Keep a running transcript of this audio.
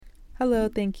Hello,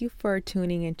 thank you for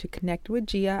tuning in to Connect with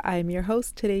Gia. I am your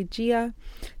host today, Gia.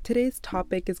 Today's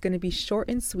topic is going to be short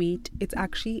and sweet. It's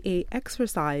actually a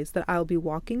exercise that I'll be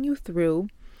walking you through.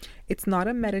 It's not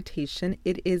a meditation,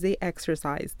 it is a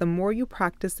exercise. The more you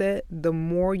practice it, the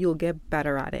more you'll get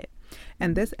better at it.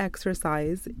 And this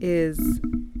exercise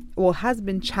has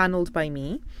been channeled by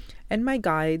me and my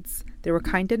guides. They were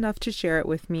kind enough to share it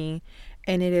with me,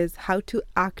 and it is how to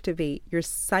activate your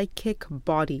psychic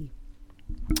body.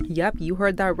 Yep, you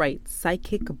heard that right.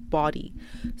 Psychic body.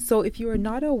 So if you are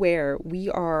not aware, we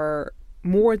are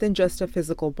more than just a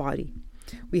physical body.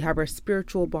 We have our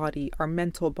spiritual body, our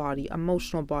mental body,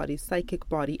 emotional body, psychic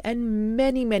body, and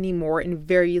many, many more in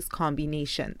various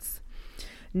combinations.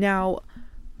 Now,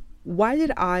 why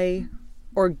did I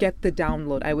get the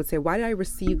download? I would say, why did I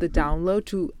receive the download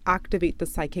to activate the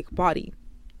psychic body?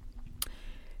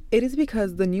 It is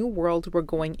because the new world we're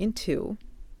going into,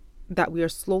 that we are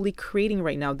slowly creating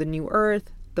right now, the new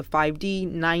earth, the 5D,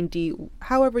 9D,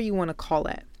 however you want to call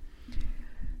it.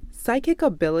 Psychic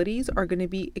abilities are going to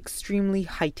be extremely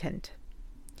heightened.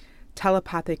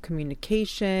 Telepathic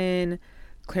communication,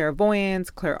 clairvoyance,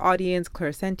 clairaudience,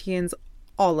 clairsentience,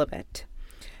 all of it.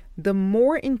 The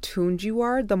more in tune you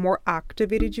are, the more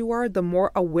activated you are, the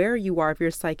more aware you are of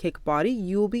your psychic body,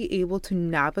 you'll be able to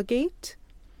navigate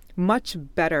much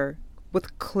better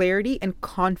with clarity and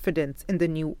confidence in the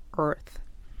new earth.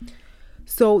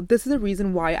 So this is the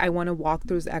reason why I want to walk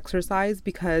through this exercise,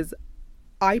 because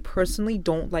I personally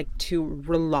don't like to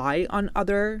rely on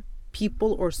other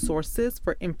people or sources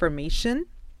for information.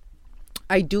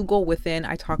 I do go within,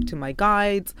 I talk to my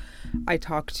guides, I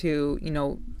talk to,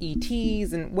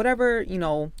 ETs and whatever,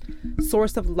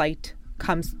 source of light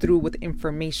comes through with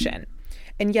information.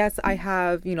 And yes, I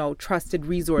have, trusted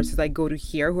resources I go to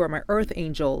here who are my earth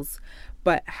angels.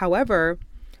 But however,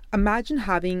 imagine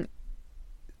having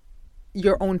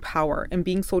your own power and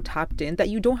being so tapped in that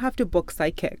you don't have to book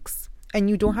psychics and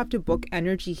you don't have to book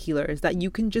energy healers, that you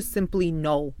can just simply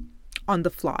know on the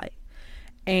fly.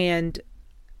 And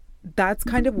that's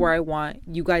kind of where I want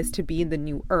you guys to be in the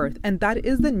new earth. And that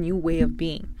is the new way of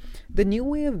being. The new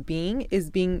way of being is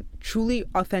being truly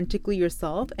authentically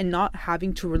yourself and not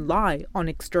having to rely on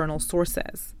external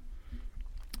sources.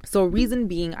 So reason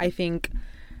being, I think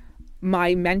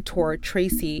my mentor,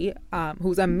 Tracy,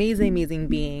 who's an amazing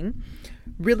being,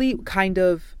 really kind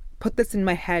of put this in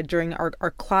my head during our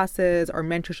classes, our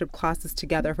mentorship classes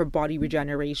together for body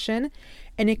regeneration.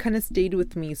 And it kind of stayed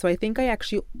with me. So I think I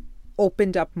actually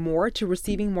opened up more to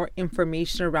receiving more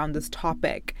information around this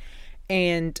topic.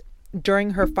 And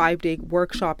during her 5-day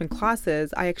workshop and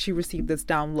classes, I actually received this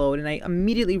download and I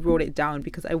immediately wrote it down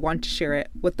because I want to share it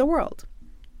with the world.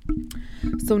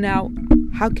 So now,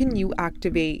 how can you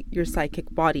activate your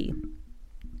psychic body?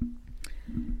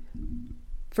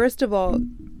 First of all,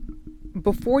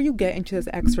 before you get into this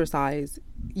exercise,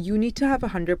 you need to have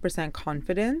 100%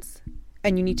 confidence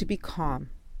and you need to be calm.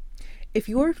 If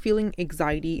you are feeling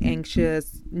anxiety,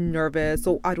 anxious, nervous,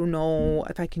 I don't know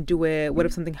if I can do it, what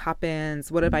if something happens,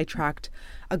 what if I attract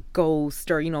a ghost,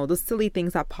 or, those silly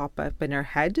things that pop up in our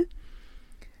head,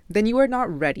 then you are not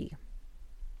ready.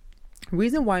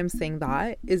 Reason why I'm saying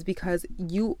that is because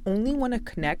you only want to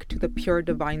connect to the pure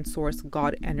divine source,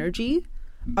 God energy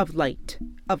of light,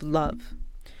 of love.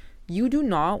 You do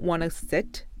not want to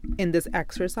sit in this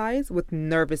exercise with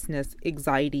nervousness,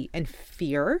 anxiety, and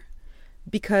fear,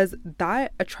 because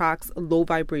that attracts low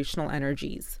vibrational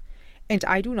energies. And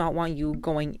I do not want you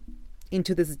going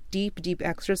into this deep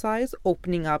exercise,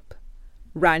 opening up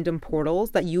random portals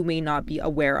that you may not be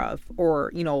aware of,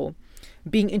 or,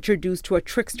 being introduced to a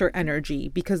trickster energy,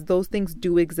 because those things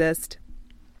do exist.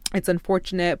 It's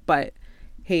unfortunate, but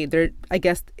hey, I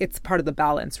guess it's part of the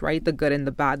balance, right? The good and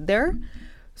the bad there.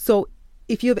 So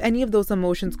if you have any of those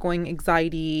emotions going,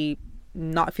 anxiety,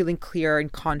 not feeling clear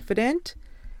and confident,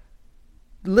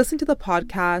 listen to the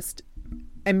podcast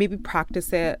and maybe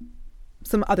practice it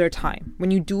some other time when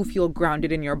you do feel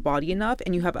grounded in your body enough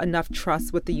and you have enough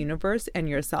trust with the universe and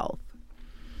yourself.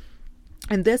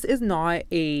 And this is not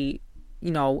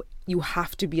you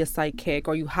have to be a psychic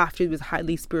or you have to be a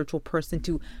highly spiritual person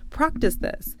to practice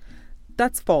this.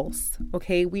 That's false.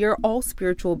 Okay. We are all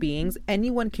spiritual beings.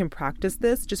 Anyone can practice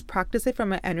this. Just practice it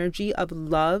from an energy of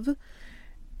love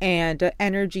and an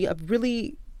energy of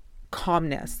really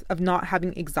calmness, of not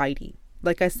having anxiety.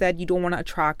 Like I said, you don't want to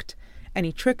attract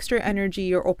any trickster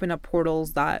energy or open up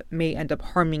portals that may end up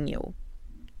harming you.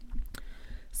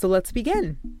 So let's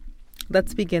begin.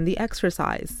 Let's begin the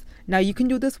exercise. Now you can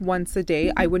do this once a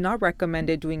day. I would not recommend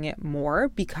doing it more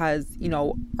because,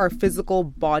 our physical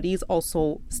body is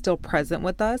also still present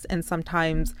with us. And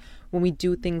sometimes when we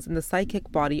do things in the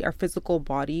psychic body, our physical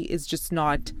body is just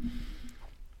not,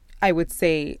 I would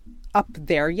say, up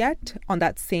there yet on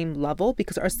that same level,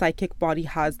 because our psychic body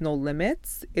has no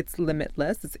limits. It's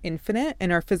limitless, it's infinite,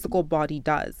 and our physical body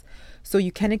does. So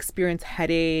you can experience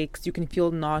headaches, you can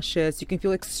feel nauseous, you can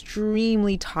feel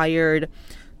extremely tired.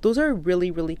 Those are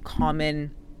really, really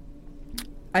common,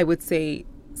 I would say,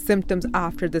 symptoms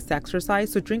after this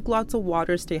exercise. So drink lots of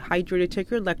water, stay hydrated, take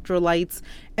your electrolytes,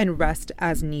 and rest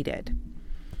as needed.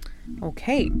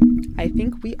 Okay, I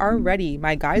think we are ready.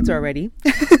 My guides are ready.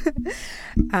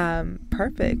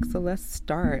 Perfect. So let's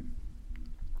start.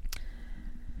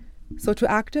 So to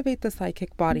activate the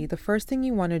psychic body, the first thing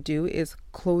you want to do is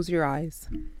close your eyes.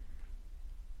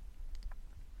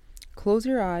 Close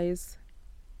your eyes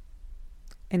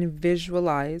and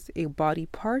visualize a body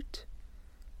part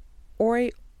or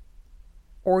a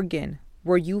organ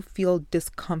where you feel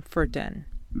discomfort in.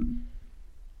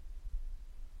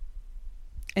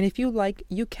 And if you like,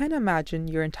 you can imagine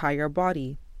your entire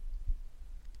body.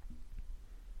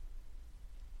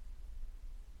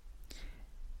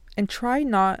 And try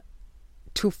not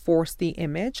to force the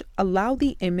image. Allow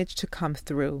the image to come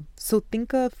through. So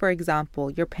think of, for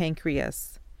example, your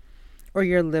pancreas or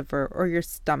your liver or your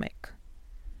stomach.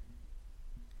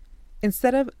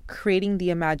 Instead of creating the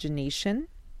imagination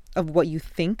of what you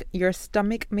think your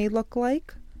stomach may look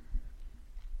like,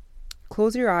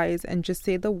 close your eyes and just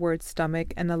say the word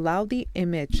stomach and allow the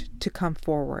image to come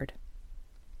forward.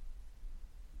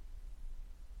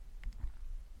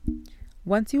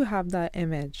 Once you have that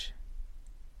image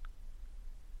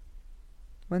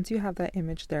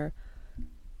there,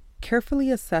 carefully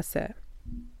assess it.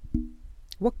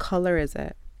 What color is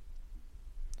it?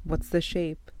 What's the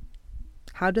shape?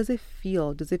 How does it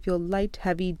feel? Does it feel light,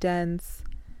 heavy, dense,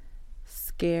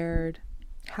 scared,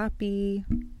 happy,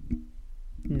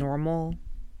 normal?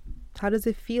 How does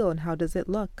it feel and how does it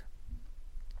look?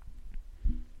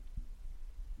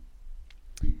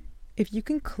 If you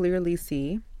can clearly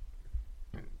see,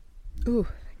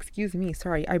 excuse me,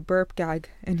 sorry, I burp, gag,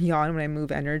 and yawn when I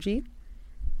move energy.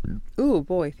 Ooh,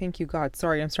 boy, thank you, God.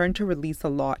 Sorry, I'm starting to release a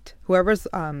lot. Whoever's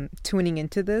tuning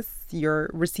into this, you're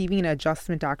receiving an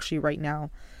adjustment actually right now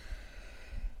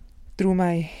through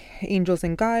my angels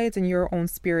and guides and your own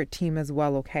spirit team as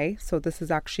well, okay? So this is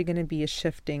actually going to be a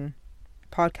shifting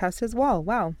podcast as well.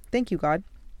 Wow. Thank you, God.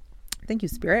 Thank you,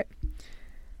 Spirit.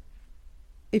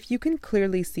 If you can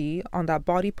clearly see on that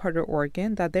body part or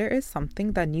organ that there is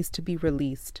something that needs to be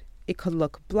released, it could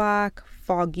look black,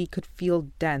 foggy, could feel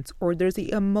dense, or there's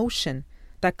the emotion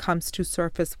that comes to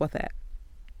surface with it.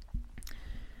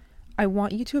 I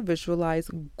want you to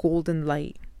visualize golden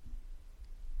light.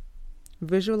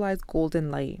 Visualize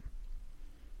golden light.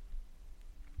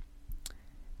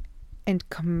 And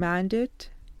command it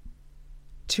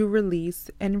to release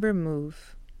and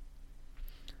remove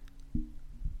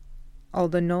all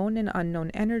the known and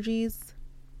unknown energies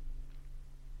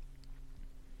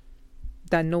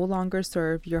that no longer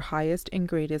serve your highest and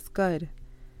greatest good.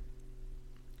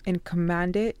 And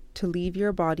command it to leave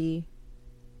your body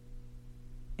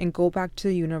and go back to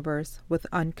the universe with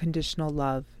unconditional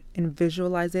love. And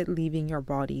visualize it leaving your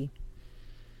body.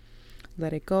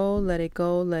 Let it go, let it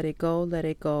go, let it go, let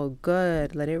it go.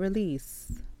 Good. Let it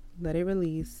release. Let it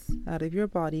release out of your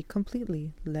body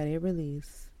completely. Let it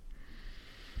release.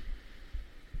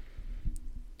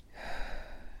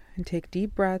 And take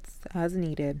deep breaths as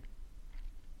needed.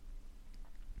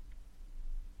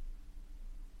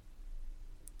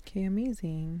 Okay,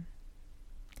 amazing.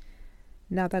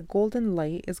 Now that golden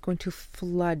light is going to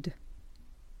flood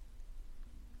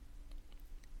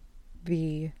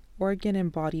the organ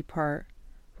and body part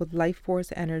with life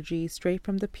force energy straight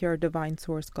from the pure divine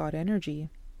source God energy.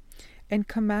 And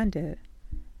command it.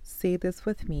 Say this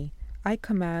with me. I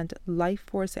command life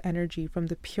force energy from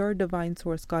the pure divine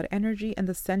source God energy and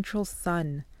the central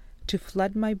sun to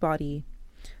flood my body,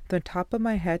 the top of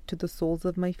my head to the soles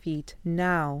of my feet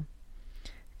now.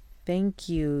 Thank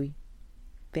you.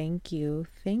 Thank you.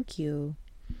 Thank you.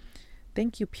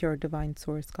 Thank you, pure divine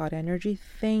source God energy.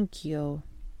 Thank you.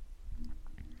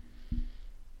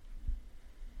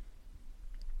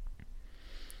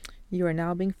 You are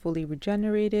now being fully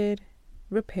regenerated,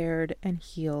 repaired, and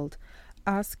healed.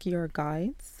 Ask your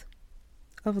guides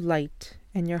of light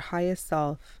and your highest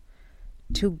self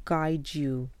to guide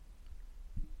you.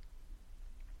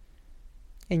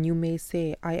 And you may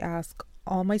say, I ask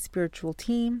all my spiritual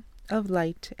team of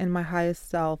light and my highest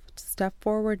self to step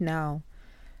forward now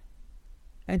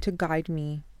and to guide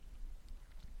me.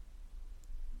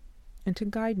 And to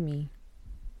guide me.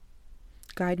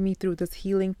 Guide me through this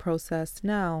healing process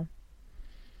now.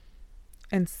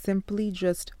 And simply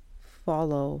just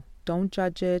follow Don't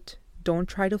judge it. Don't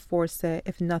try to force it.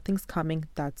 If nothing's coming,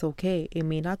 that's okay. It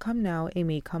may not come now. It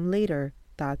may come later.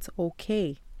 That's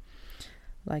okay.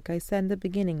 Like I said in the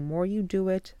beginning, more you do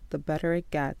it, the better it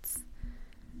gets.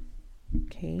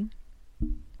 Okay?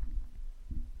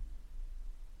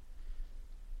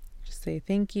 Just say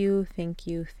thank you, thank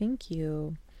you, thank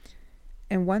you.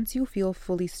 And once you feel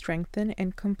fully strengthened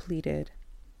and completed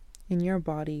in your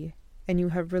body, and you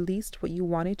have released what you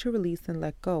wanted to release and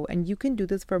let go, and you can do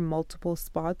this for multiple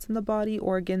spots in the body,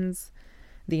 organs,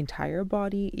 the entire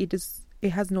body,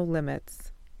 it has no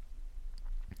limits.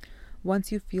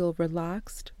 Once you feel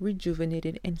relaxed,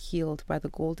 rejuvenated, and healed by the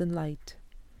golden light,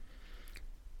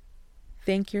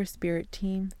 thank your spirit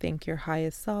team, thank your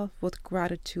highest self with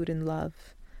gratitude and love.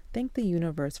 Thank the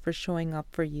universe for showing up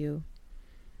for you.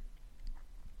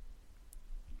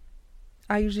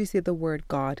 I usually say the word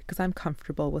God because I'm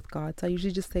comfortable with God. So I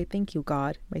usually just say, thank you,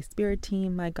 God, my spirit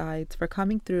team, my guides, for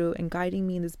coming through and guiding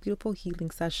me in this beautiful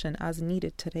healing session as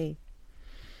needed today.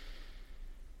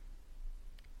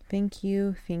 Thank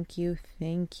you, thank you,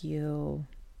 thank you.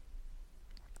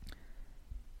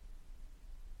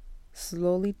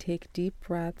 Slowly take deep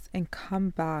breaths and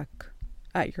come back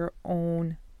at your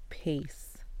own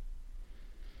pace.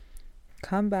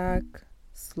 Come back,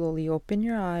 slowly open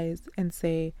your eyes and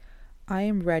say, I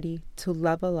am ready to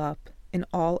level up in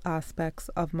all aspects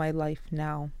of my life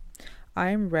now. I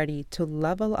am ready to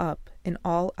level up in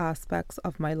all aspects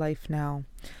of my life now.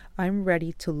 I'm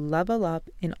ready to level up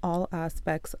in all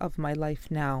aspects of my life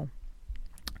now.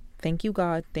 Thank you,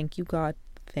 God. Thank you, God.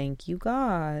 Thank you,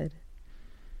 God.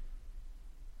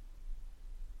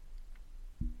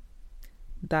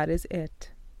 That is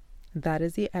it. That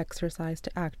is the exercise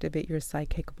to activate your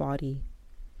psychic body.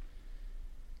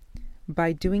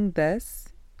 By doing this,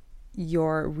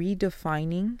 you're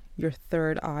redefining your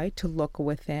third eye to look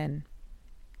within.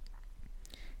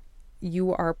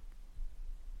 You are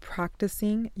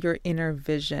practicing your inner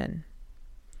vision.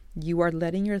 You are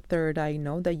letting your third eye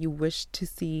know that you wish to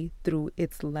see through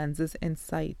its lenses and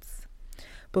sights.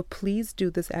 But please do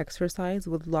this exercise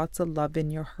with lots of love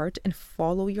in your heart and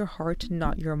follow your heart,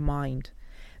 not your mind.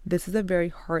 This is a very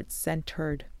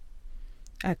heart-centered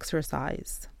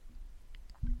exercise.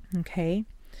 Okay?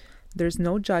 There's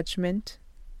no judgment.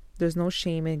 There's no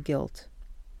shame and guilt.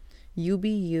 You be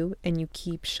you and you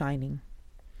keep shining.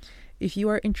 If you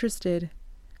are interested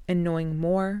in knowing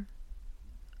more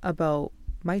about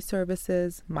my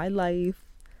services, my life,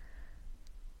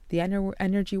 the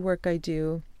energy work I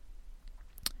do,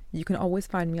 you can always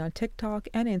find me on TikTok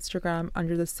and Instagram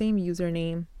under the same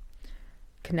username,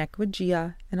 Connect with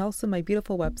Gia, and also my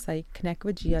beautiful website,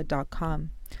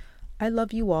 connectwithgia.com. I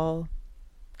love you all.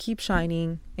 Keep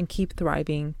shining and keep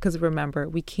thriving, because remember,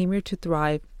 we came here to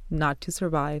thrive, not to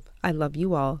survive. I love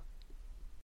you all.